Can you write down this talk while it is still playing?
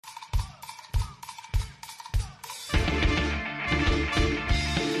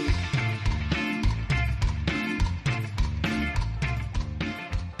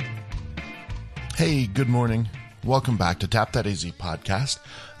Hey, good morning. Welcome back to Tap That AZ podcast.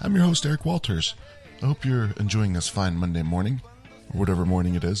 I'm your host, Eric Walters. I hope you're enjoying this fine Monday morning, or whatever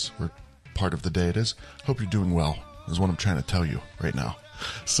morning it is, or part of the day it is. Hope you're doing well, is what I'm trying to tell you right now.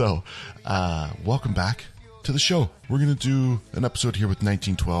 So, welcome back to the show. We're going to do an episode here with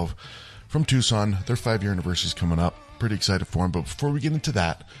 1912 from Tucson. Their 5-year anniversary is coming up. Pretty excited for them. But before we get into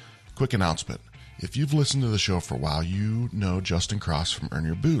that, quick announcement. If you've listened to the show for a while, you know Justin Cross from Earn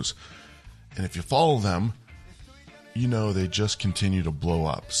Your Booze. And if you follow them, you know they just continue to blow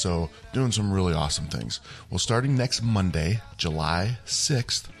up. So doing some really awesome things. Well, starting next Monday, July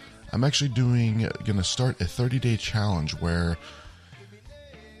 6th, I'm actually going to start a 30-day challenge where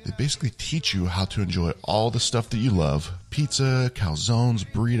they basically teach you how to enjoy all the stuff that you love. Pizza, calzones,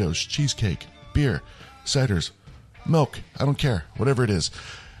 burritos, cheesecake, beer, ciders, milk, I don't care, whatever it is.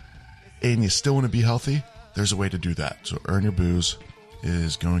 And you still want to be healthy? There's a way to do that. So Earn Your Booze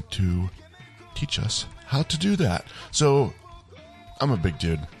is going to teach us how to do that. So I'm a big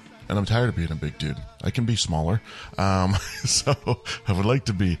dude and I'm tired of being a big dude. I can be smaller. So I would like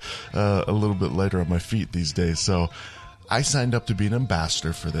to be a little bit lighter on my feet these days. So I signed up to be an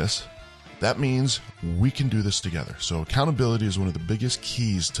ambassador for this. That means we can do this together. So accountability is one of the biggest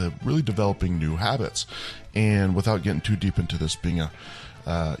keys to really developing new habits. And without getting too deep into this being a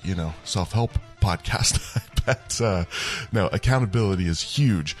self-help podcast, no, accountability is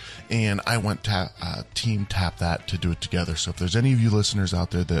huge. And I went Team Tap That to do it together. So if there's any of you listeners out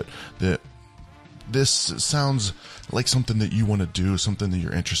there that this sounds like something that you want to do, something that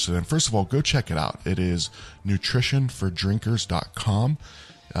you're interested in, first of all, go check it out. It is nutritionfordrinkers.com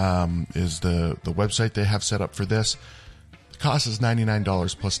is the website they have set up for this. The cost is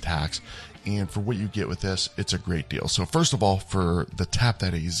 $99 plus tax. And for what you get with this, it's a great deal. So first of all, for the Tap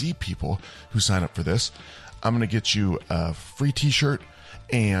That AZ people who sign up for this, I'm going to get you a free t-shirt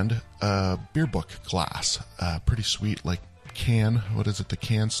and a beer book glass. Pretty sweet, like the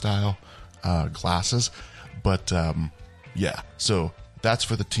can style glasses. But yeah, so that's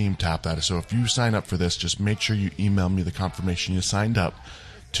for the Team Tap That. So if you sign up for this, just make sure you email me the confirmation you signed up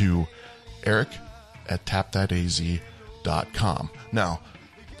to eric@tapthataz.com. Now,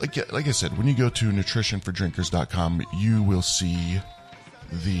 like I said, when you go to nutritionfordrinkers.com, you will see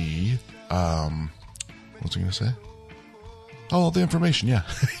the, what's I going to say? Oh, the information. Yeah.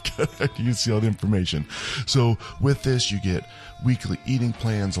 You can see all the information. So with this, you get weekly eating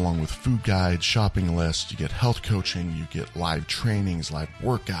plans along with food guides, shopping lists. You get health coaching. You get live trainings, live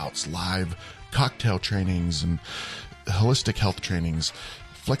workouts, live cocktail trainings, and holistic health trainings.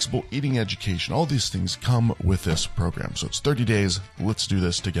 Flexible eating education, all these things come with this program. So it's 30 days. Let's do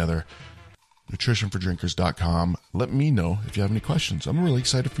this together. Nutritionfordrinkers.com. Let me know if you have any questions. I'm really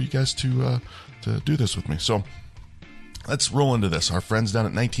excited for you guys to do this with me. So let's roll into this. Our friends down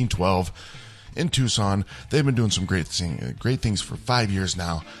at 1912 in Tucson, they've been doing some great things for 5 years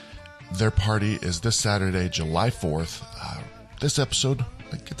now. Their party is this Saturday, July 4th. This episode,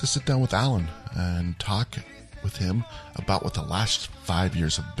 I get to sit down with Alan and talk with him about what the last 5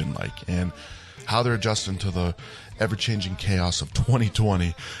 years have been like and how they're adjusting to the ever-changing chaos of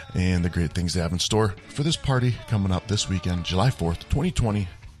 2020 and the great things they have in store for this party coming up this weekend, July 4th, 2020,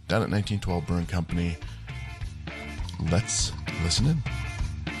 down at 1912 Brewing Company. Let's listen in.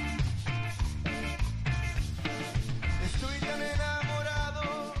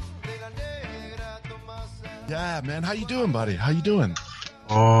 Yeah, man. How you doing, buddy? How you doing?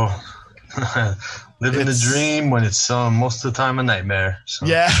 Oh, living a dream when it's most of the time a nightmare. So.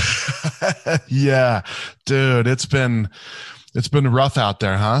 Yeah. Yeah, dude, it's been rough out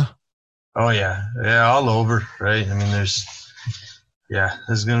there, huh? Oh yeah. Yeah. All over. Right. I mean, there's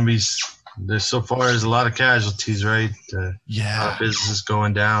so far as a lot of casualties, right? Yeah. Business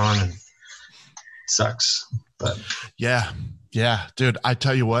going down and it sucks, but yeah. Yeah, dude, I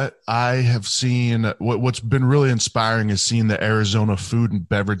tell you what, I have seen what's been really inspiring is seeing the Arizona food and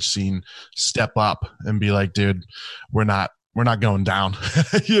beverage scene step up and be like, dude, we're not going down.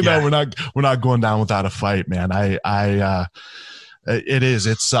 We're not going down without a fight, man.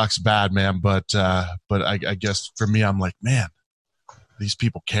 It sucks bad, man. But I guess for me, I'm like, man, these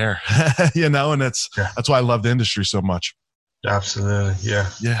people care, and that's why I love the industry so much. Absolutely. Yeah.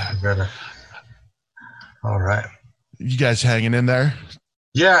 Yeah. Better. All right. You guys hanging in there?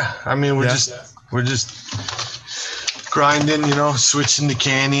 Yeah. I mean, we're just grinding, switching to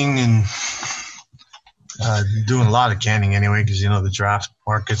canning and doing a lot of canning anyway, because, the draft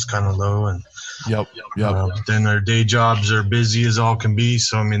market's kind of low. And Yep. Then our day jobs are busy as all can be.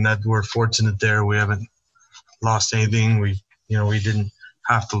 So, I mean, that we're fortunate there. We haven't lost anything. We didn't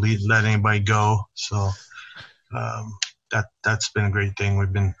have to let anybody go. So that's been a great thing.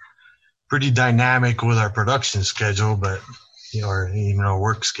 We've been pretty dynamic with our production schedule, but or even our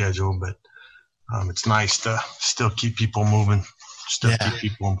work schedule. But it's nice to still keep people moving, still keep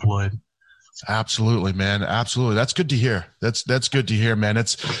people employed. Absolutely, man. Absolutely. That's good to hear. That's good to hear, man.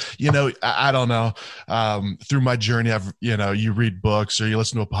 It's, I don't know, through my journey, you read books or you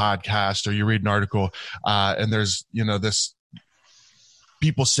listen to a podcast or you read an article, and there's, this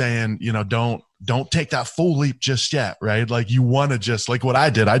people saying, don't take that full leap just yet. Right. Like you want to just like what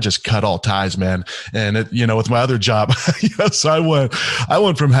I did. I just cut all ties, man. And with my other job, so I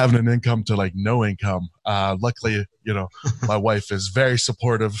went from having an income to like no income. Luckily, my wife is very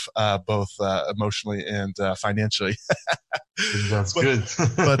supportive, both emotionally and financially. That's good.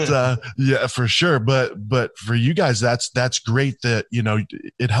 But yeah, for sure. But for you guys, that's great that,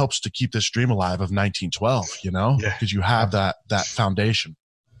 it helps to keep this dream alive of 1912, because you have that foundation.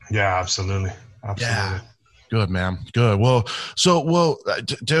 Yeah, absolutely. Yeah. Good, man. Good. Well,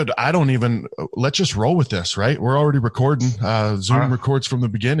 dude, let's just roll with this, right? We're already recording. Zoom records from the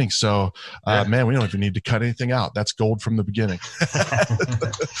beginning. So, man, we don't even need to cut anything out. That's gold from the beginning.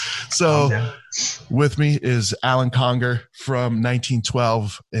 So with me is Alan Conger from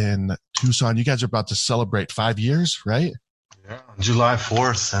 1912 in Tucson. You guys are about to celebrate 5 years, right? Yeah, July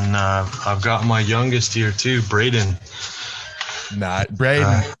 4th. And I've got my youngest here too, Braden.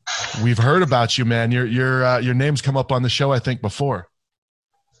 Braden, we've heard about you, man. Your name's come up on the show, I think, before.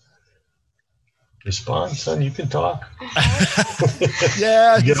 Respond, son. You can talk.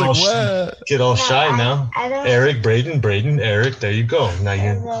 Yeah, get all shy now. Eric, Braden, Eric. There you go. Now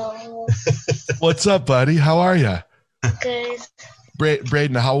you. What's up, buddy? How are you? Good.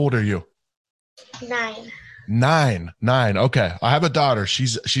 Braden, how old are you? 9. 9. Okay, I have a daughter.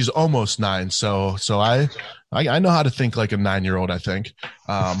 She's almost 9. So I know how to think like a 9-year-old, I think.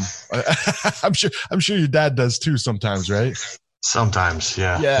 I'm sure your dad does too sometimes, right? Sometimes,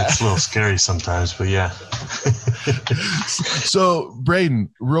 yeah. It's a little scary sometimes, but yeah. So,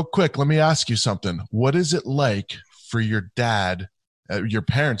 Braden, real quick, let me ask you something. What is it like for your dad, your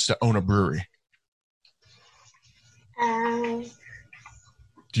parents to own a brewery? Do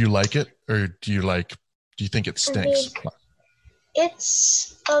you like it, or do you think it stinks?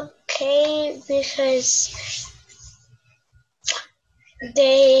 It's okay because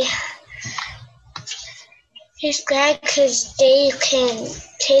he's glad because they can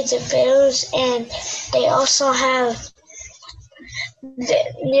pay the bills, and they also have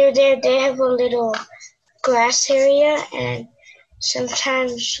near there they have a little grass area, and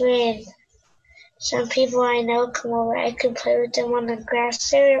sometimes when some people I know come over, I can play with them on the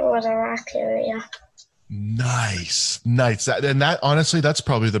grass area or the rock area. Nice. And that, honestly, that's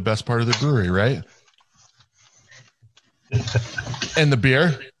probably the best part of the brewery, right? And the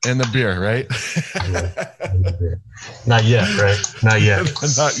beer, right? Not yet, right? Not yet.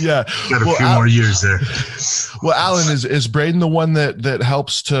 Not yet. Got a few more years there. Well, Alan, is Braden the one that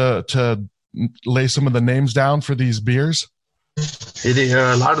helps to lay some of the names down for these beers?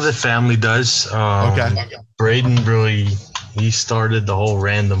 A lot of the family does. Okay. Braden really, he started the whole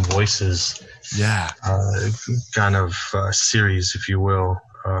Random Voices kind of series, if you will.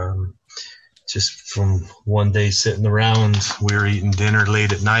 Just from one day sitting around, we were eating dinner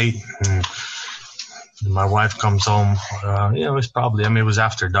late at night, and my wife comes home. It was probably, it was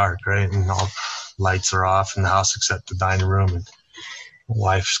after dark, right? And all lights are off in the house except the dining room. And my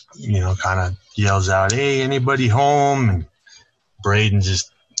wife, kind of yells out, "Hey, anybody home?" And Braden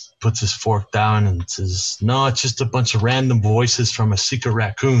just puts his fork down and says, "No, it's just a bunch of random voices from a secret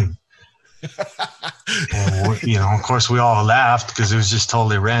raccoon." And of course we all laughed because it was just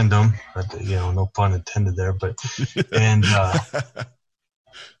totally random, but no pun intended there. But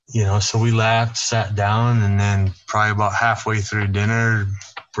so we laughed, sat down, and then probably about halfway through dinner,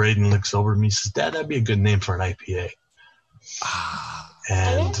 Braden looks over at me and says, "Dad, that'd be a good name for an IPA."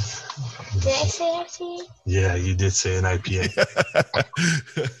 And did I say IPA? Yeah, you did say an IPA.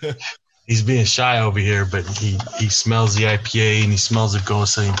 He's being shy over here, but he smells the IPA and he smells the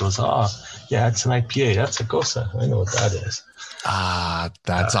Gose and he goes, "Oh, yeah, it's an IPA. That's a Gose. I know what that is."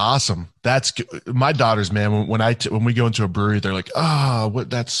 That's awesome. That's good. My daughters, man, when we go into a brewery, they're like, "Oh, what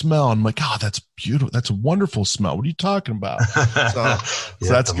that smell?" I'm like, "Oh, that's beautiful. That's a wonderful smell. What are you talking about?" So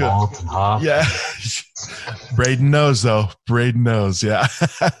that's good. Yeah. Braden knows though. Braden knows. Yeah.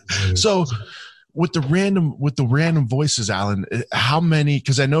 So with the random voices, Alan, how many,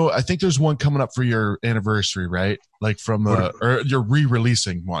 because I think there's one coming up for your anniversary, right? Like or you're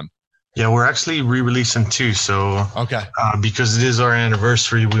re-releasing one. Yeah, we're actually re-releasing 2. So okay, because it is our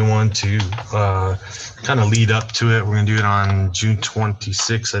anniversary, we want to kind of lead up to it. We're going to do it on June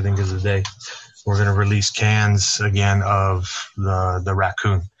 26th, I think is the day. We're going to release cans again of the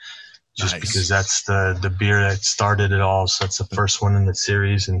raccoon. just because that's the beer that started it all. So that's the first one in the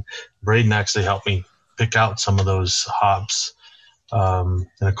series. And Braden actually helped me pick out some of those hops. And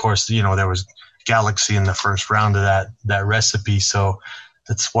of course, there was Galaxy in the first round of that recipe. So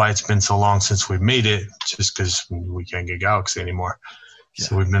that's why it's been so long since we've made it, just because we can't get Galaxy anymore. Yeah.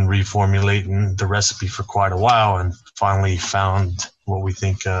 So we've been reformulating the recipe for quite a while and finally found what we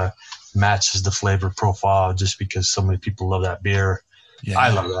think matches the flavor profile, just because so many people love that beer. Yeah. I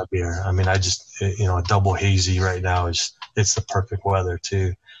love that beer. I mean, a double hazy right now it's the perfect weather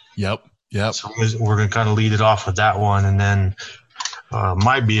too. Yep. So we're going to kind of lead it off with that one. And then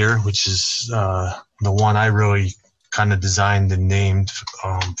my beer, which is the one I really kind of designed and named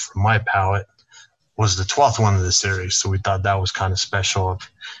for my palate, was the 12th one of the series. So we thought that was kind of special.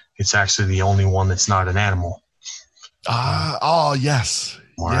 It's actually the only one that's not an animal. Oh, yes.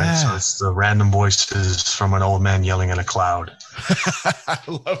 All right, so it's the Random Voices from an Old Man Yelling at a Cloud. I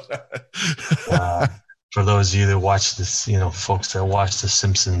love that. For those of you that watch this, folks that watch The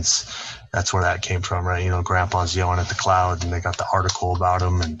Simpsons, that's where that came from, right? Grandpa's yelling at the cloud, and they got the article about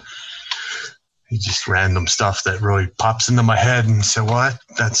him, and just random stuff that really pops into my head and say, well,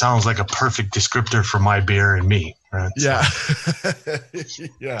 that sounds like a perfect descriptor for my beer and me. Right? Yeah.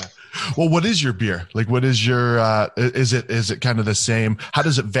 Yeah. Well, what is your beer? Like, what is your, is it kind of the same? How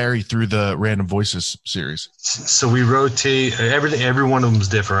does it vary through the Random Voices series? So we rotate every one of them is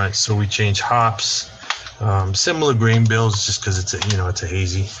different. Right? So we change hops, similar grain bills, just cause it's a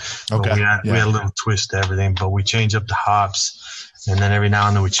hazy. Okay. We had a little twist to everything, but we change up the hops. And then every now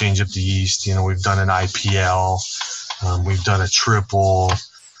and then we change up the yeast. We've done an IPL, we've done a triple,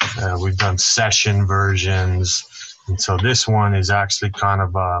 we've done session versions. And so this one is actually kind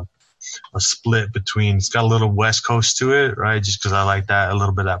of a split between, it's got a little West Coast to it, right? Just because I like that, a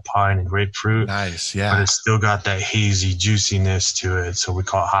little bit of that pine and grapefruit. Nice, yeah. But it's still got that hazy juiciness to it. So we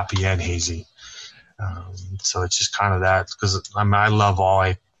call it hoppy and hazy. So it's just kind of that, because I love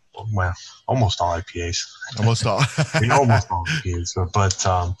almost all IPAs. Almost all. Almost all IPAs.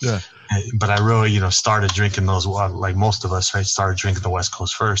 But I really, started drinking those, like most of us, right? Started drinking the West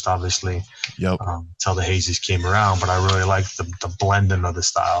Coast first, obviously. Yep. Until the hazies came around. But I really liked the blending of the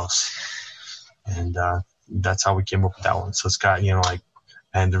styles. And that's how we came up with that one. So it's got, like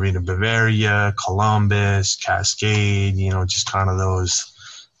Mandarina Bavaria, Columbus, Cascade, just kind of those,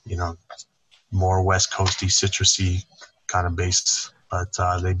 more West Coasty, citrusy kind of base. But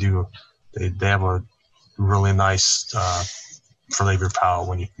they have a really nice flavor palette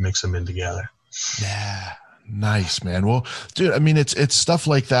when you mix them in together. Yeah. Nice, man. Well, dude, I mean, it's stuff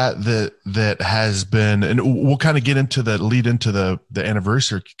like that has been, and we'll kind of get into lead into the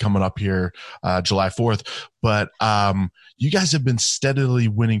anniversary coming up here, July 4th. But you guys have been steadily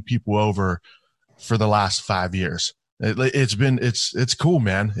winning people over for the last 5 years. It's cool,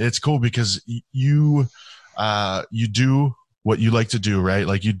 man. It's cool because you do what you like to do, right?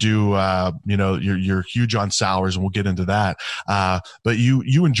 Like you do, you're huge on sours, and we'll get into that. But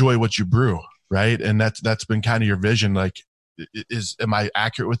you enjoy what you brew, right? And that's been kind of your vision. Like, am I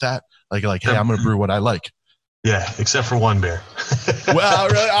accurate with that? Like, hey, I'm going to brew what I like. Yeah, except for one beer. Well,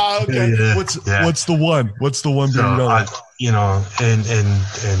 really? Oh, okay. Yeah. What's the one? What's the one beer you don't like?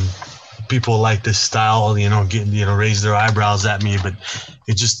 And people like this style, raise their eyebrows at me, but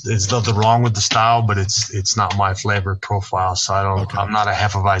it's nothing wrong with the style, but it's not my flavor profile. So I'm not a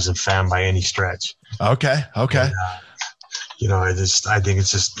Hefeweizen fan by any stretch. Okay. And, I think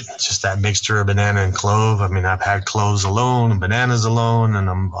it's just that mixture of banana and clove. I mean, I've had cloves alone and bananas alone, and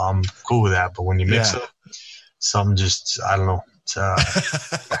I'm cool with that. But when you mix it, something just, I don't know.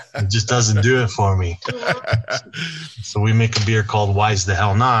 It just doesn't do it for me. So we make a beer called Why's the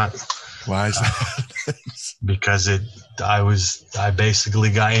Hell Not. Why is that? Because I basically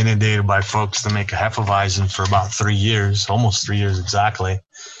got inundated by folks to make a Hefeweizen for about 3 years, almost 3 years exactly.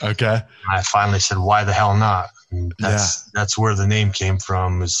 Okay. I finally said, why the hell not? And that's where the name came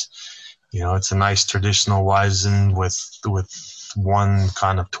from. It's a nice traditional Weizen with one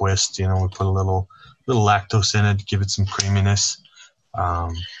kind of twist. We put a little lactose in it to give it some creaminess.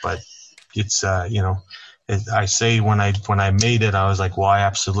 But it's I say when I made it, I was like, well, I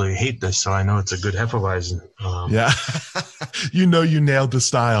absolutely hate this, so I know it's a good Hefeweizen. You nailed the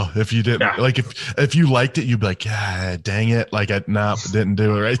style. If you didn't, like, if you liked it, you'd be like, dang it, like didn't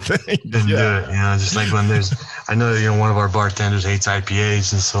do the right thing. Didn't do it. Just like when I know one of our bartenders hates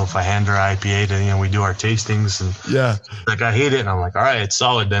IPAs, and so if I hand her IPA to, we do our tastings, and like I hate it, and I'm like, all right, it's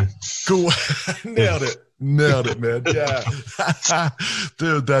solid then. Cool, Nailed it, man. Yeah.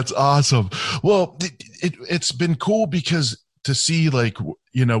 Dude, that's awesome. Well, it's been cool because to see, like,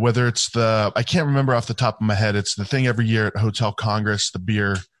 whether it's I can't remember off the top of my head, it's the thing every year at Hotel Congress, the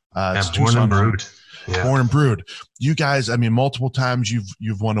beer It's Born and Brewed. Yeah. Born and Brewed. You guys, I mean, multiple times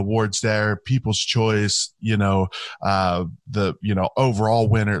you've won awards there, People's Choice, the overall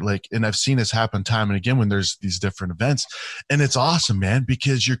winner. Like, and I've seen this happen time and again when there's these different events, and it's awesome, man,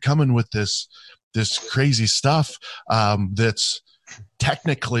 because you're coming with this crazy stuff that's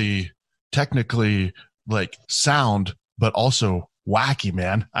technically like sound, but also wacky,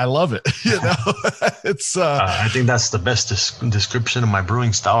 man. I love it. It's I think that's the best description of my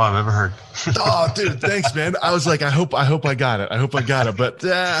brewing style I've ever heard. Oh, dude, thanks, man. I was like, I hope I got it. But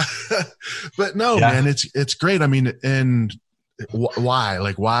but no, man, it's great. I mean, and why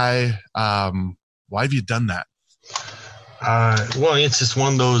have you done that? Well, it's just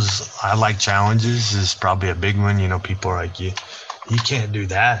one of those, I like challenges is probably a big one. People are like, you can't do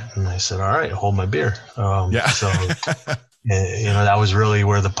that. And I said, all right, hold my beer. So that was really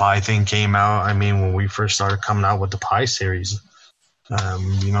where the pie thing came out. I mean, when we first started coming out with the pie series,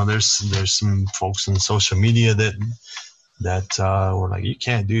 there's some folks in social media that were like, you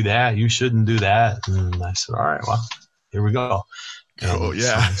can't do that. You shouldn't do that. And I said, all right, well, here we go. Oh,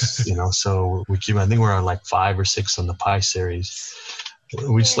 yeah. So we keep, I think we're on like 5 or 6 on the pie series.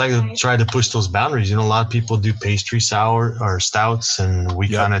 We just like to try to push those boundaries. A lot of people do pastry sour or stouts, and we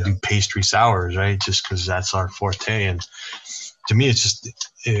kind of do pastry sours, right? Just because that's our forte. And to me, it's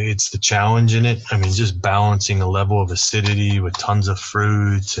the challenge in it. I mean, just balancing a level of acidity with tons of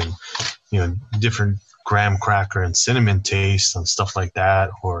fruits and, different graham cracker and cinnamon taste and stuff like that,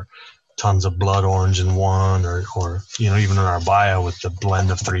 or tons of blood orange in one, or even in our bio with the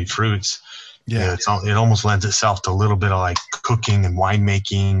blend of 3 fruits. Yeah, it almost lends itself to a little bit of like cooking and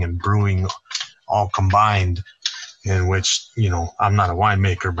winemaking and brewing all combined, in which, I'm not a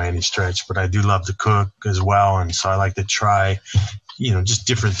winemaker by any stretch, but I do love to cook as well. And so I like to try, just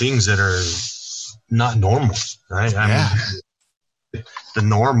different things that are not normal, right? I mean, the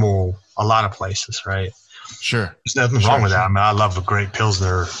normal, a lot of places, right? Sure. There's nothing wrong with that. I mean, I love a great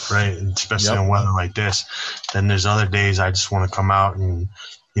Pilsner, right? Especially on weather like this. Then there's other days I just want to come out and,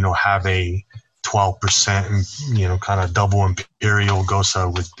 have a 12%, kind of double imperial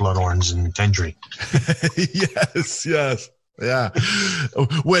Gose with blood orange and tangerine. Yes. Yeah.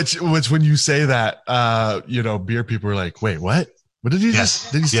 Which when you say that, beer people are like, wait, what? What did he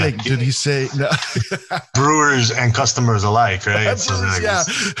say? Did he say no? Brewers and customers alike, right? Yeah.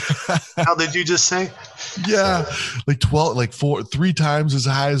 How did you just say? Yeah, like 3 times as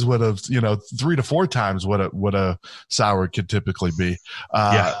high as what 3 to 4 times what a sour could typically be.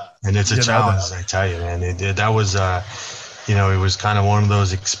 And it's a challenge, I tell you, man. That was, it was kind of one of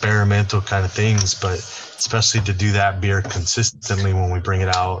those experimental kind of things, but especially to do that beer consistently when we bring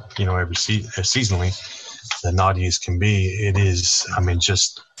it out, every seasonally. The naughty as can be, it is, I mean,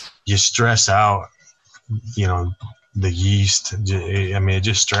 just you stress out, the yeast. I mean, it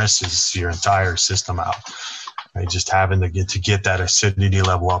just stresses your entire system out. Right? Just having to get that acidity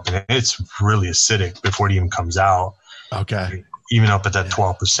level up, and it's really acidic before it even comes out. Okay, even up at that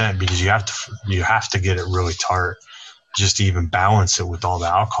 12%, because you have to get it really tart just to even balance it with all the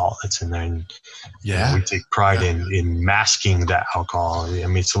alcohol that's in there. And, we take pride in masking that alcohol. I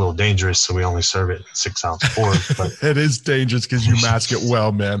mean, it's a little dangerous, so we only serve it in 6-ounce pours. But it is dangerous because you mask it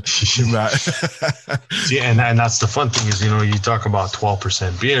well, man. And that's the fun thing is, you talk about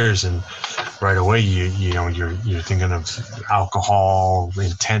 12% beers, and right away you're thinking of alcohol,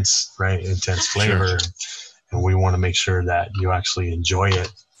 intense flavor. Sure. And we want to make sure that you actually enjoy it.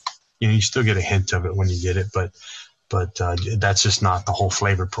 You still get a hint of it when you get it, but that's just not the whole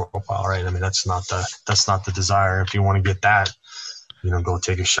flavor profile, right? I mean, that's not the desire. If you want to get that, go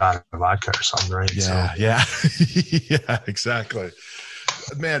take a shot of vodka or something, right? Yeah, yeah, exactly.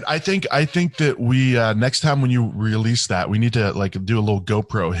 Man, I think that we next time when you release that, we need to do a little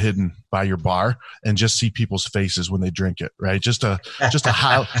GoPro hidden by your bar and just see people's faces when they drink it, right? Just a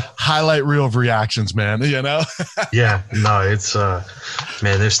highlight reel of reactions, man. Yeah, no, it's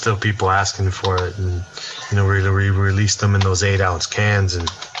man, there's still people asking for it, and we released them in those 8-ounce cans, and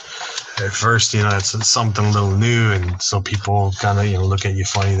at first, it's something a little new, and so people kind of look at you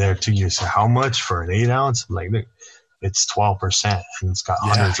funny there too. You say, how much for an 8-ounce? I'm like, it's 12%, and it's got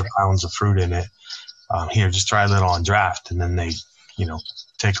hundreds of pounds of fruit in it. Here, just try a little on draft, and then they,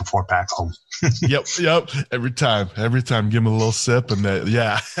 take a 4-pack home. Yep. Every time, give them a little sip, and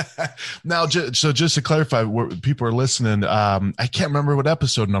Now, so just to clarify, people are listening. I can't remember what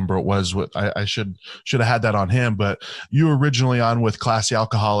episode number it was. What I should have had that on hand, but you were originally on with Classy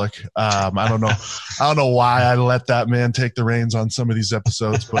Alcoholic. I don't know why I let that man take the reins on some of these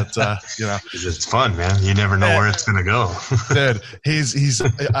episodes, but it's fun, man. You never know where it's gonna go. Dude, he's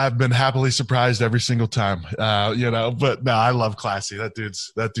I've been happily surprised every single time. But no, I love Classy. That dude's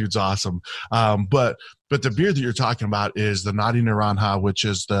That dude's awesome. But the beer that you're talking about is the Nadi Naranja, which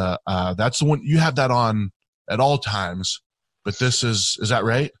is that's the one you have that on at all times. But this is that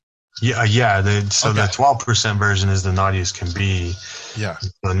right? Yeah. The 12% version is the naughty as can be. Yeah.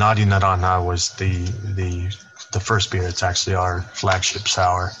 The Nadi Naranja was the first beer. It's actually our flagship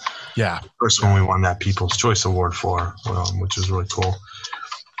sour. Yeah. First one we won that People's Choice Award for, which was really cool.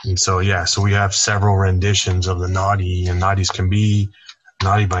 And so we have several renditions of the naughty, and naughties can be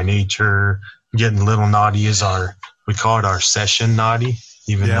naughty by nature. Getting little naughty is we call it our session naughty,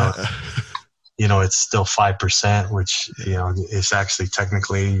 even though it's still 5%, which is actually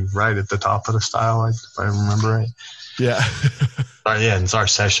technically right at the top of the style, if I remember right. Yeah. It's our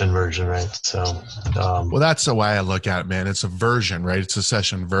session version, right? So, well, that's the way I look at it, man. It's a version, right? It's a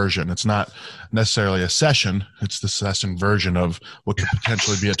session version. It's not necessarily a session. It's the session version of what could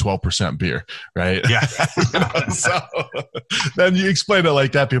potentially be a 12% beer, right? Yeah. So then you explain it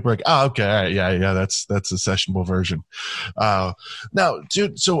like that, people are like, oh, okay, all right, yeah, that's a sessionable version. Now,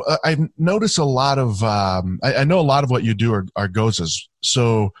 dude, so I notice a lot of, I know a lot of what you do are gozas.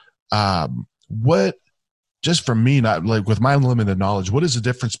 So what? Just for me, not like with my limited knowledge, what is the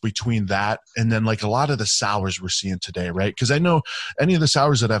difference between that and then like a lot of the sours we're seeing today, right? Because I know any of the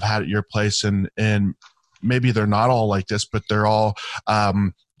sours that I've had at your place, and maybe they're not all like this, but they're all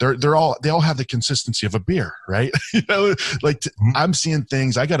they all have the consistency of a beer, right? I'm seeing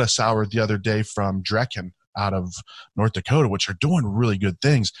things. I got a sour the other day from Drecken out of North Dakota, which are doing really good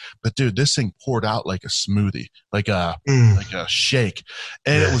things. But dude, this thing poured out like a smoothie, like a shake,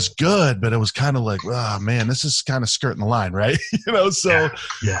 and it was good. But it was kind of like, oh man, this is kind of skirting the line, right? So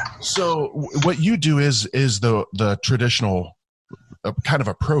So what you do is the traditional kind of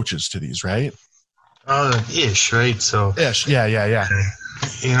approaches to these, right? Ish, right? So ish, yeah.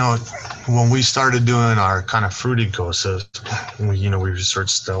 When we started doing our kind of fruited gosas, we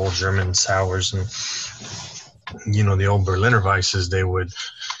researched the old German sours and, the old Berliner Weisses. They would,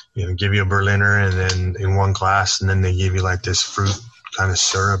 give you a Berliner and then in one glass, and then they give you like this fruit kind of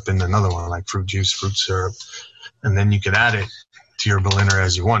syrup in another one, like fruit juice, fruit syrup. And then you could add it to your Berliner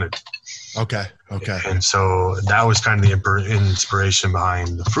as you wanted. Okay. And so that was kind of the inspiration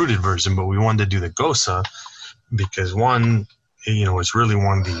behind the fruited version, but we wanted to do the gosa because one, it's really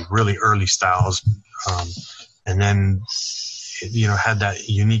one of the really early styles. And then, had that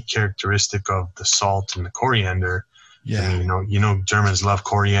unique characteristic of the salt and the coriander. Yeah. And, Germans love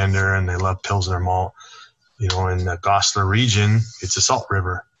coriander and they love Pilsner malt. In the Goslar region, it's a salt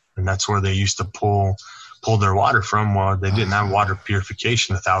river. And that's where they used to pull their water from. Well, they didn't have water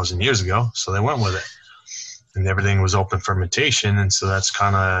purification 1,000 years ago. So they went with it. And everything was open fermentation. And so that's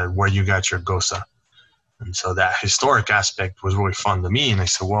kind of where you got your gosa. And so that historic aspect was really fun to me. And I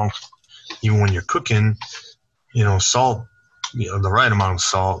said, well, even when you're cooking, salt, the right amount of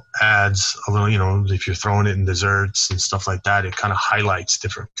salt adds a little, if you're throwing it in desserts and stuff like that, it kind of highlights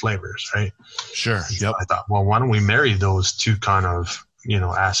different flavors, right? Sure. Yep. So I thought, well, why don't we marry those two kind of,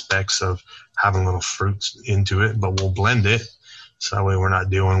 aspects of having little fruits into it, but we'll blend it. So that way we're not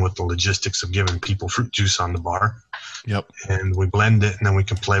dealing with the logistics of giving people fruit juice on the bar. Yep. And we blend it, and then we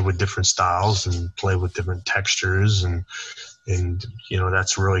can play with different styles and play with different textures. And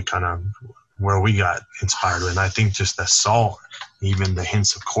that's really kind of where we got inspired. And I think just the salt, even the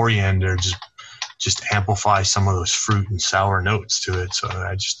hints of coriander, just amplify some of those fruit and sour notes to it. So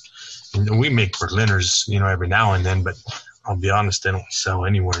we make Berliners, every now and then, but I'll be honest, they don't sell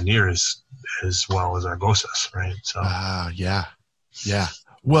anywhere near as well as our gosas, right? So yeah.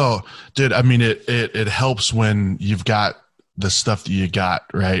 Well, dude, I mean, it helps when you've got the stuff that you got,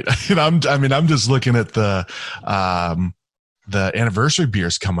 right? And I'm just looking at the anniversary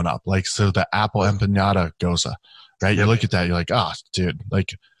beers coming up, like so the apple empanada goza, right? You look at that, you're like, oh, dude,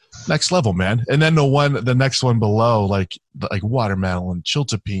 like next level, man. And then the next one below, like watermelon,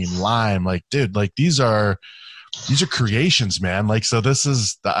 chiltepine, lime, like, dude, like these are creations, man. Like, so this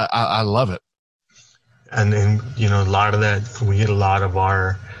is, I love it. And then, a lot of that, we get a lot of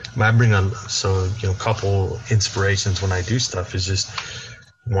I bring a couple inspirations when I do stuff is just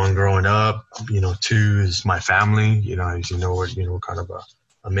one, growing up, two is my family, as we're kind of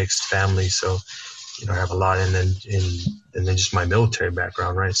a mixed family. So, I have a lot, and then just my military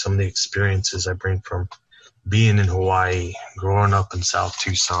background, right? Some of the experiences I bring from being in Hawaii, growing up in South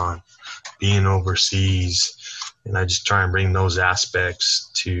Tucson, being overseas, and I just try and bring those aspects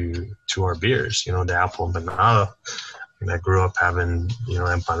to our beers. The apple empanada. I grew up having,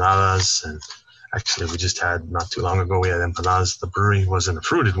 empanadas, and actually we just had not too long ago, we had empanadas. The brewery wasn't a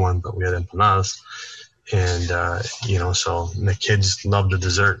fruited one, but we had empanadas. And, so the kids love the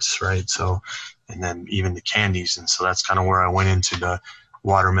desserts, right? So, and then even the candies. And so that's kind of where I went into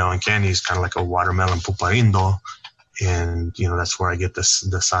watermelon candy is kind of like a watermelon puparindo. And, that's where I get the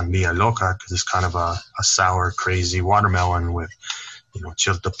sandia loca, because it's kind of a sour, crazy watermelon with,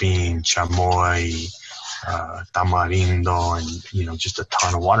 chiltepin, chamoy, tamarindo, and, just a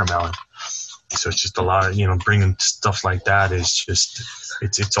ton of watermelon. So it's just a lot of, bringing stuff like that is just,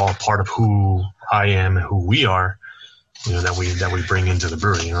 it's all part of who I am and who we are, that we bring into the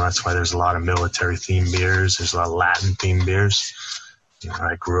brewery. That's why there's a lot of military themed beers. There's a lot of Latin themed beers.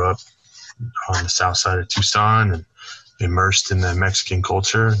 I grew up on the south side of Tucson and immersed in the Mexican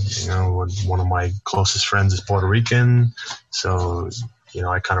culture. One of my closest friends is Puerto Rican. So,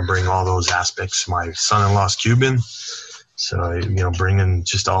 I kind of bring all those aspects. My son-in-law's Cuban. So, bringing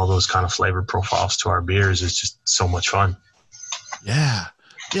just all those kind of flavor profiles to our beers is just so much fun. Yeah.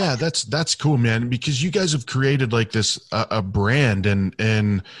 Yeah, that's cool, man, because you guys have created like this a brand,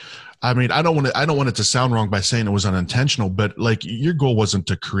 and I mean, I don't want it to sound wrong by saying it was unintentional, but like your goal wasn't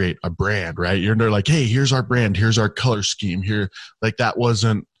to create a brand, right? You're like, hey, here's our brand, here's our color scheme here. Like was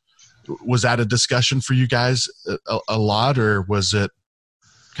that a discussion for you guys a lot, or was it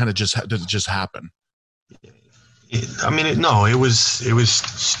kind of did it just happen? It was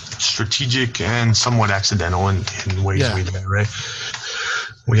strategic and somewhat accidental in ways we did, right?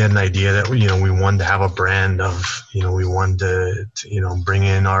 We had an idea that, we wanted to have a brand of, we wanted to, bring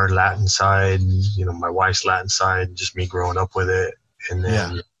in our Latin side, my wife's Latin side, just me growing up with it. And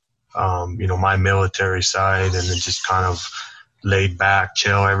then, my military side, and then just kind of laid back,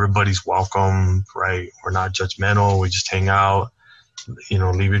 chill. Everybody's welcome, right? We're not judgmental. We just hang out,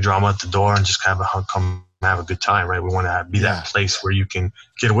 leave your drama at the door and just kind of come have a good time, right? We want to be that place where you can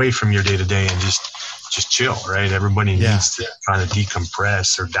get away from your day to day and just chill, right? Everybody needs to kind of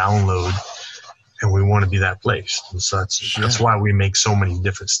decompress or download, and we want to be that place. And so that's why we make so many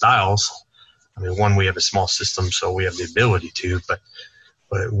different styles. I mean, one, we have a small system, so we have the ability to, but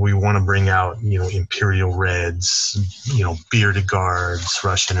we want to bring out, imperial reds, bearded guards,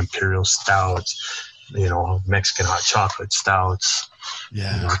 Russian imperial stouts, Mexican hot chocolate stouts,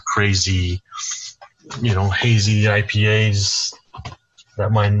 crazy, hazy IPAs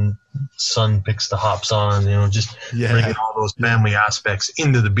that my son picks the hops on, just bringing all those family aspects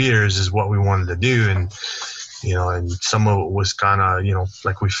into the beers is what we wanted to do. And, and some of it was kind of,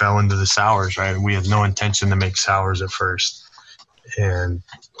 like we fell into the sours, right? We had no intention to make sours at first. And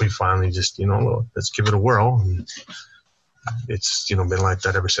we finally just, let's give it a whirl. And it's, been like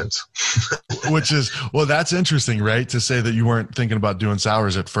that ever since. Which is, well, that's interesting, right? To say that you weren't thinking about doing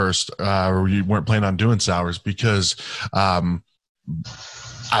sours at first, or you weren't planning on doing sours, because I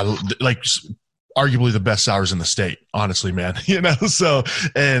like arguably the best sours in the state, honestly, man. So,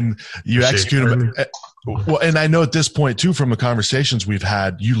 and you execute them. Well, and I know at this point too, from the conversations we've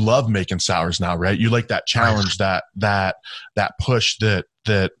had, you love making sours now, right? You like that challenge, that push that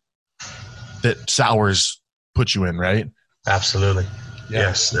sours put you in, right? Absolutely. Yeah.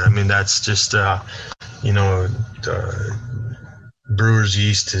 Yes. I mean, that's just, brewer's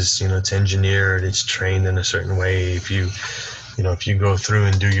yeast is, it's engineered, it's trained in a certain way. If you go through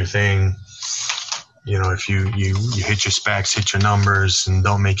and do your thing, if you hit your specs, hit your numbers, and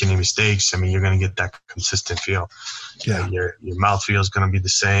don't make any mistakes, I mean, you're going to get that consistent feel. Yeah. Your mouth feel is going to be the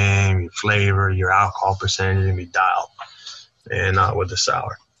same, your flavor, your alcohol percentage is going to be dialed, and not with the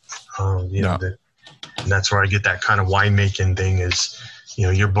sour. And that's where I get that kind of winemaking thing is,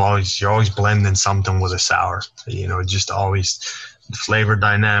 you're always blending something with a sour, just always flavor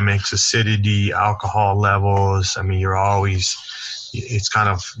dynamics, acidity, alcohol levels. I mean, you're always, it's kind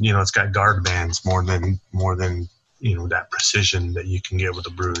of, it's got guard bands more than, that precision that you can get with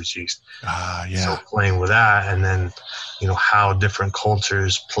a brewer's yeast. So playing with that, and then, how different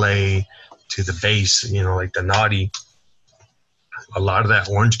cultures play to the base, like the naughty, a lot of that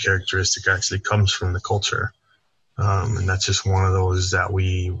orange characteristic actually comes from the culture. And that's just one of those that that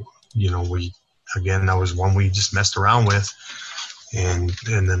was one we just messed around with and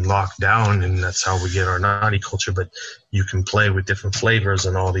then locked down, and that's how we get our naughty culture. But you can play with different flavors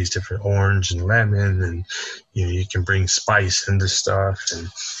and all these different orange and lemon, and you can bring spice into stuff, and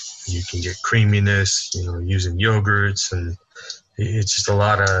you can get creaminess, using yogurts, and it's just a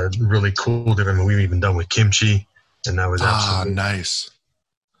lot of really cool different. We've even done with kimchi. And that was absolutely nice.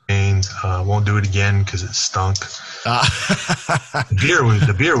 Won't do it again because it stunk.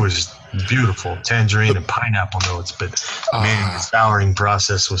 The beer was beautiful, tangerine and pineapple notes, but man, the souring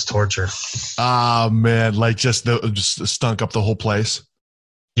process was torture. Man, like just stunk up the whole place.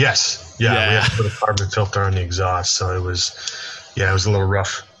 Yes, we had to put a carbon filter on the exhaust, so it was a little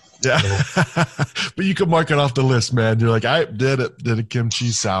rough. Yeah, but you could mark it off the list, man. You're like, I did a kimchi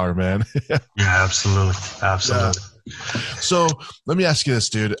sour, man. Yeah, absolutely. So let me ask you this,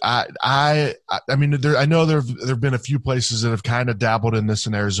 dude. I mean, I know there've been a few places that have kind of dabbled in this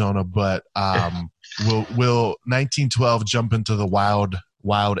in Arizona, but will 1912 jump into the wild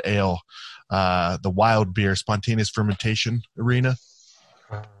ale, the wild beer, spontaneous fermentation arena?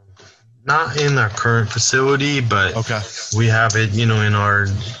 Not in our current facility, but okay. We have it, in our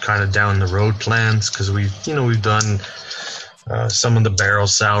kind of down the road plans, because we've done some of the barrel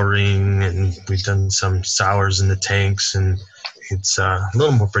souring, and we've done some sours in the tanks, and it's a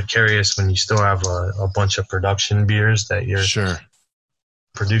little more precarious when you still have a bunch of production beers that you're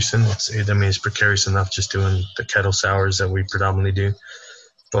producing. It's precarious enough just doing the kettle sours that we predominantly do,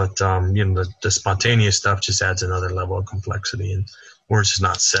 but the spontaneous stuff just adds another level of complexity, and we're just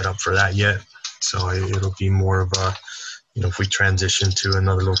not set up for that yet. So it'll be more of a, if we transition to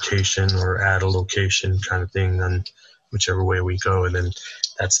another location or add a location kind of thing, then whichever way we go. And then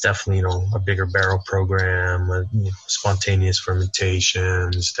that's definitely, a bigger barrel program, spontaneous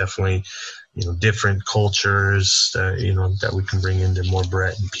fermentations, definitely, different cultures that we can bring into more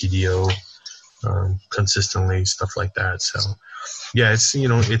Brett and PDO consistently, stuff like that. So yeah, it's,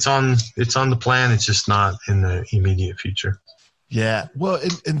 it's on the plan. It's just not in the immediate future. Yeah. Well,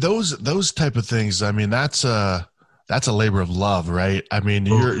 and those type of things, I mean, that's a labor of love, right? I mean,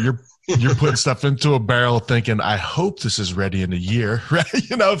 you're putting stuff into a barrel thinking, I hope this is ready in a year, right?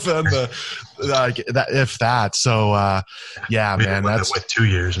 From if that. So, yeah, man, that's 2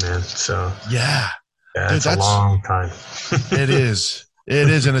 years, man. So yeah, dude, it's a long time. It is.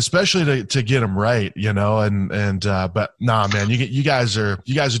 It is, and especially to get them right, but nah, man, you guys are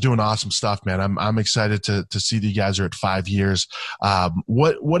doing awesome stuff, man. I'm excited to see that you guys are at 5 years.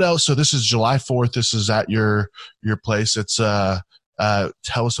 What else? So this is July 4th. This is at your place. It's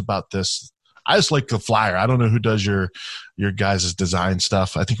tell us about this. I just like the flyer. I don't know who does your guys' design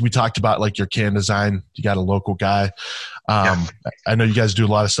stuff. I think we talked about like your can design. You got a local guy. I know you guys do a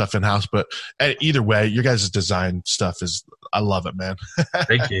lot of stuff in house, but either way, your guys' design stuff I love it, man.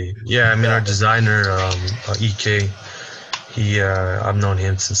 Thank you. Yeah, I mean, our designer, EK, I've known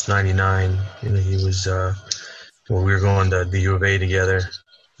him since '99. He was when we were going to the U of A together.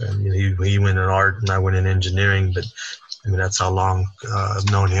 And, he went in art and I went in engineering, but I mean, that's how long I've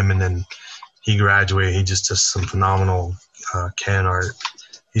known him. And then he graduated. He just does some phenomenal can art.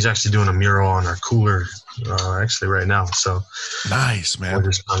 He's actually doing a mural on our cooler actually right now. So nice, man. We're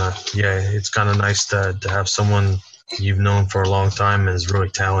just it's kind of nice to have someone you've known for a long time and is really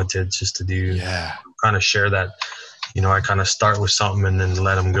talented just to do kind of share that. I kind of start with something and then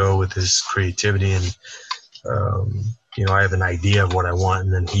let him go with his creativity, and I have an idea of what I want,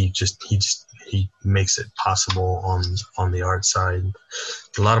 and then he makes it possible on the art side.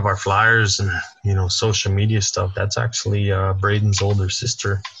 A lot of our flyers and social media stuff, that's actually Braden's older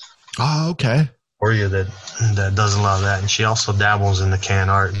sister. Oh, okay. Oria that does a lot of that, and she also dabbles in the can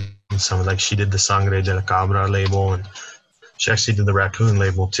art and some, like she did the Sangre de la Cabra label, and she actually did the raccoon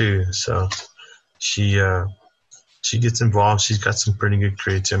label too. So she gets involved. She's got some pretty good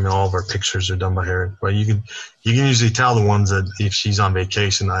creativity. I mean, all of our pictures are done by her. But you can usually tell the ones that if she's on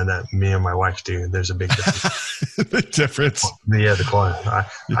vacation that me and my wife do. There's a big difference. Big difference. Yeah, the quality.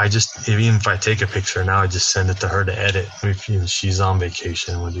 I just, even if I take a picture now, I just send it to her to edit. If she's on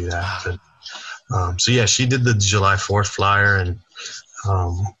vacation, we'll do that. But, so yeah, she did the July 4th flyer, and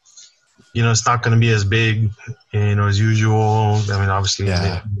it's not going to be as big, as usual. I mean, obviously, in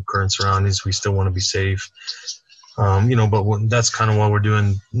the current surroundings, we still want to be safe. But that's kind of why we're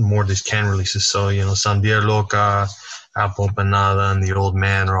doing more of these can releases. So, Sandia Loca, Apple Panada, and the Old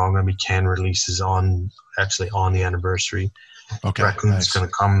Man are all going to be can releases on the anniversary. Okay. Raccoon's going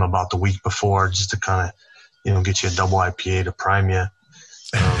to come about the week before, just to kind of, get you a double IPA to prime you.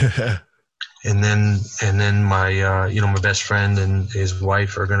 And then my my best friend and his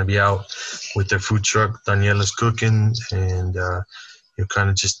wife are going to be out with their food truck, Daniela's Cooking, and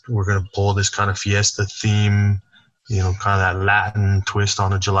we're going to pull this kind of fiesta theme, kind of that Latin twist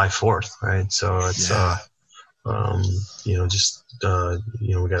on a July 4th, right? So it's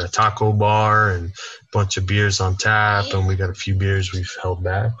we got a taco bar and a bunch of beers on tap, and we got a few beers we've held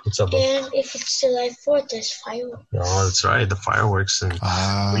back. What's up, buddy? And if it's July 4th, there's fireworks. Oh, that's right, the fireworks, and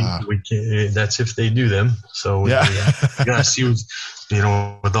we can, that's if they do them. So we gotta see, with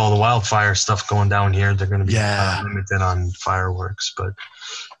all the wildfire stuff going down here, they're going to be limited on fireworks, but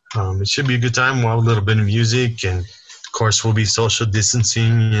it should be a good time. We'll have a little bit of music, and of course we'll be social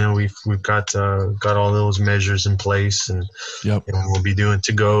distancing. We've got all those measures in place, and we'll be doing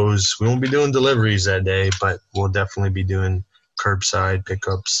to-goes. We won't be doing deliveries that day, but we'll definitely be doing curbside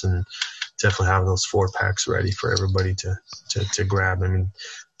pickups and definitely have those 4-packs ready for everybody to grab. I mean,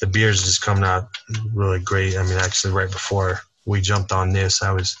 the beers just coming out really great. I mean, actually, right before we jumped on this,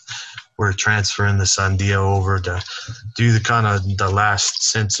 we're transferring the Sandia over to do the last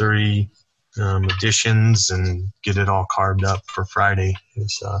sensory additions and get it all carved up for Friday. And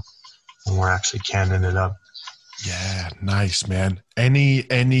we're actually canning it up. Yeah, nice, man. Any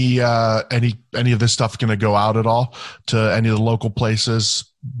of this stuff going to go out at all to any of the local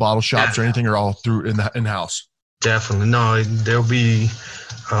places, bottle shops, or anything, or all through in house? Definitely. No, there'll be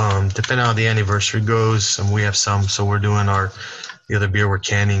depending on how the anniversary goes, and we have some. So we're doing the other beer we're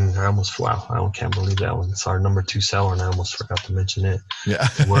canning. I can't believe that one. It's our number 2 seller, and I almost forgot to mention it. Yeah,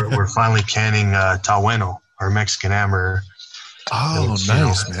 we're finally canning Tahueno, our Mexican hammer. Oh,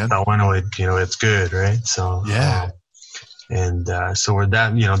 nice, man. Tahueno, it's good, right? So yeah, so we're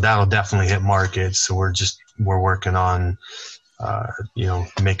that'll definitely hit markets. So we're working on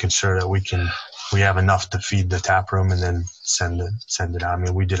making sure that we have enough to feed the tap room and then send it out. I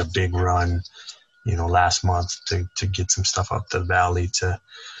mean, we did a big run, last month to get some stuff up the valley to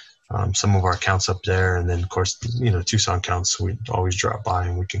some of our accounts up there, and then of course Tucson accounts. We always drop by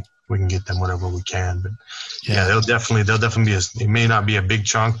and we can get them whatever we can. But yeah, they'll definitely be it may not be a big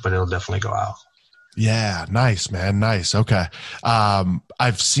chunk, but it'll definitely go out. Yeah, nice, man. Nice. Okay.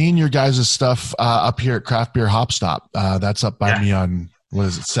 I've seen your guys' stuff up here at Craft Beer Hop Stop. That's up by me on,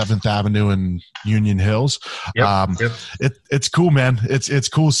 7th Avenue and Union Hills. Yep. It's cool, man. It's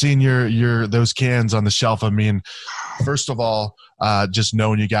cool seeing your those cans on the shelf. I mean, first of all, just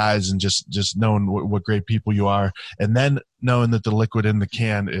knowing you guys and just knowing what great people you are, and then knowing that the liquid in the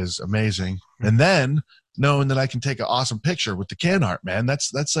can is amazing, and then knowing that I can take an awesome picture with the can art, man.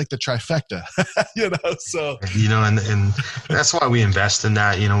 That's like the trifecta, so. And that's why we invest in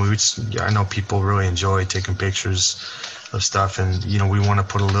that. I know people really enjoy taking pictures of stuff, and, we want to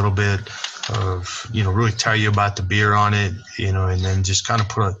put a little bit of, really tell you about the beer on it, and then just kind of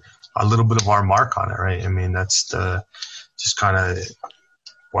put a little bit of our mark on it, right? I mean, that's just kind of,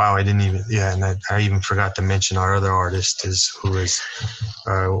 wow, I didn't even, and I even forgot to mention our other artist who is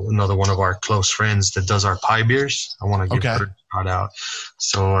another one of our close friends that does our pie beers. I want to give her a shout out.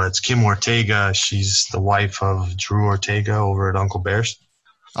 So it's Kim Ortega. She's the wife of Drew Ortega over at Uncle Bear's.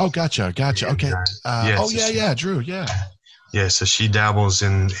 Oh, gotcha. Okay. Drew, yeah. Yeah, so she dabbles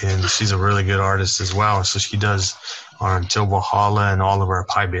in she's a really good artist as well. So she does our Until Valhalla and all of our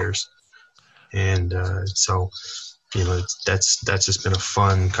pie beers. And so, that's just been a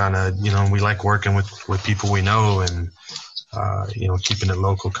fun kind of, we like working with people we know and, keeping it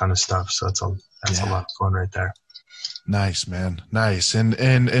local kind of stuff. So that's a lot of fun right there. Nice, man. Nice.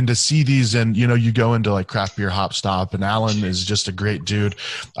 And to see these, and, you go into like Craft Beer Hop Stop, and Alan is just a great dude.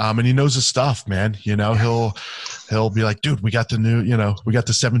 And he knows his stuff, man. He'll be like, dude, we got the new, we got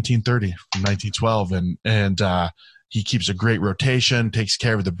the 1730 from 1912. And he keeps a great rotation, takes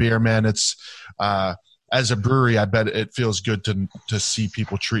care of the beer, man. It's, as a brewery, I bet it feels good to see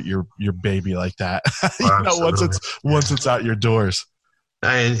people treat your baby like that. Once it's out your doors.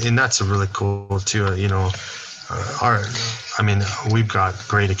 And that's a really cool too. We've got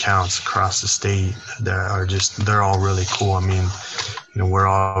great accounts across the state that are they're all really cool. I mean, we're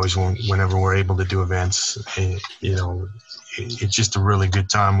always, whenever we're able to do events, it's just a really good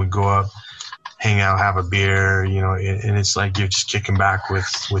time. We go up, hang out, have a beer, and it's like you're just kicking back with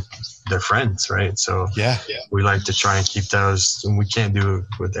their friends, right? So we like to try and keep those, and we can't do it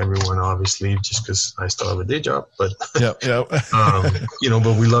with everyone, obviously, just because I still have a day job. But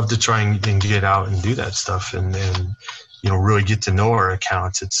but we love to try and get out and do that stuff, and really get to know our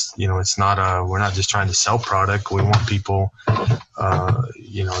accounts. It's it's not we're not just trying to sell product. We want people,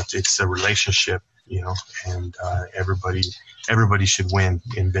 it's a relationship, and everybody should win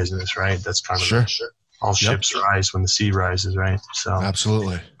in business, right? That's kind of all ships rise when the sea rises, right? So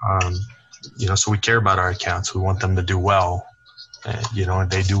absolutely. So we care about our accounts. We want them to do well,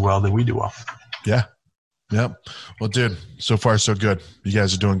 and they do well, then we do well. Yeah. Yep. Well, dude, so far so good. You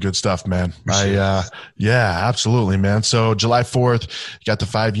guys are doing good stuff, man. Absolutely, man. So July 4th, you got the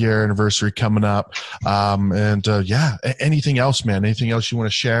 5-year anniversary coming up. Anything else, man? Anything else you want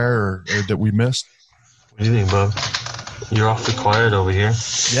to share or that we missed? What do you think, bub? You're awfully quiet over here.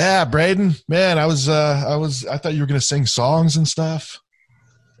 Yeah, Braden, man, I thought you were going to sing songs and stuff.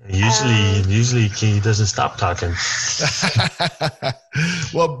 Usually he doesn't stop talking.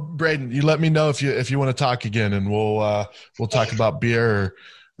 Well, Braden, you let me know if you want to talk again, and we'll talk about beer or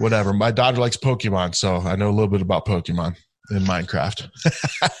whatever. My daughter likes Pokemon, so I know a little bit about Pokemon in Minecraft.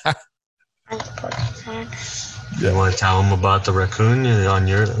 You want to tell them about the raccoon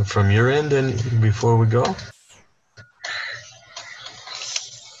from your end, and before we go?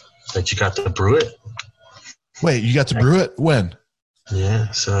 that you got to brew it. Wait, you got to brew it? When?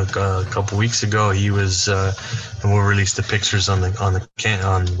 Yeah, so a couple weeks ago he was, and we'll release the pictures on the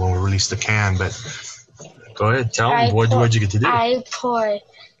can when we release the can. But go ahead, tell them what'd you get to do? I poured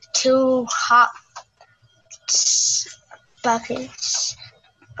 2 hot buckets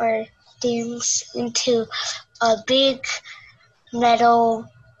or things into a big metal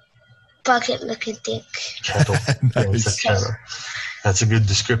bucket-looking thing. Kettle. Nice. That's a good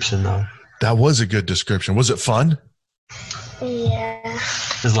description, though. That was a good description. Was it fun? Yeah.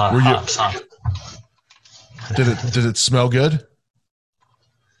 There's a lot of hops. Did it smell good?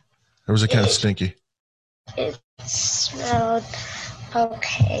 Or was it kind of stinky? It smelled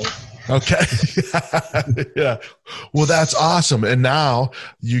okay. Okay. Yeah. Well, that's awesome. And now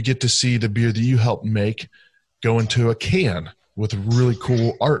you get to see the beer that you helped make go into a can with really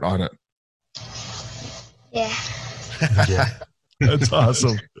cool art on it. Yeah. Yeah. That's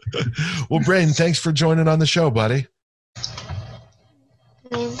awesome. Well, Braden, thanks for joining on the show, buddy.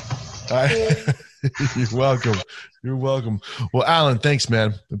 You're welcome. You're welcome. Well, Alan, thanks,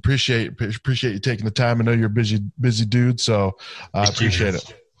 man. Appreciate you taking the time. I know you're a busy dude, so I appreciate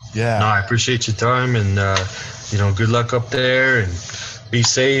it. Yeah. No, I appreciate your time, and good luck up there, and be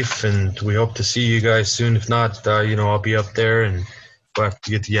safe. And we hope to see you guys soon. If not, I'll be up there, and we'll have to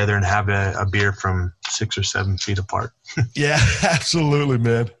get together and have a beer from 6 or 7 feet apart. Yeah, absolutely,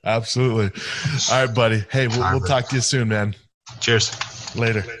 man. Absolutely. All right, buddy. Hey, we'll talk to you soon, man. Cheers.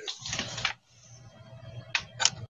 Later.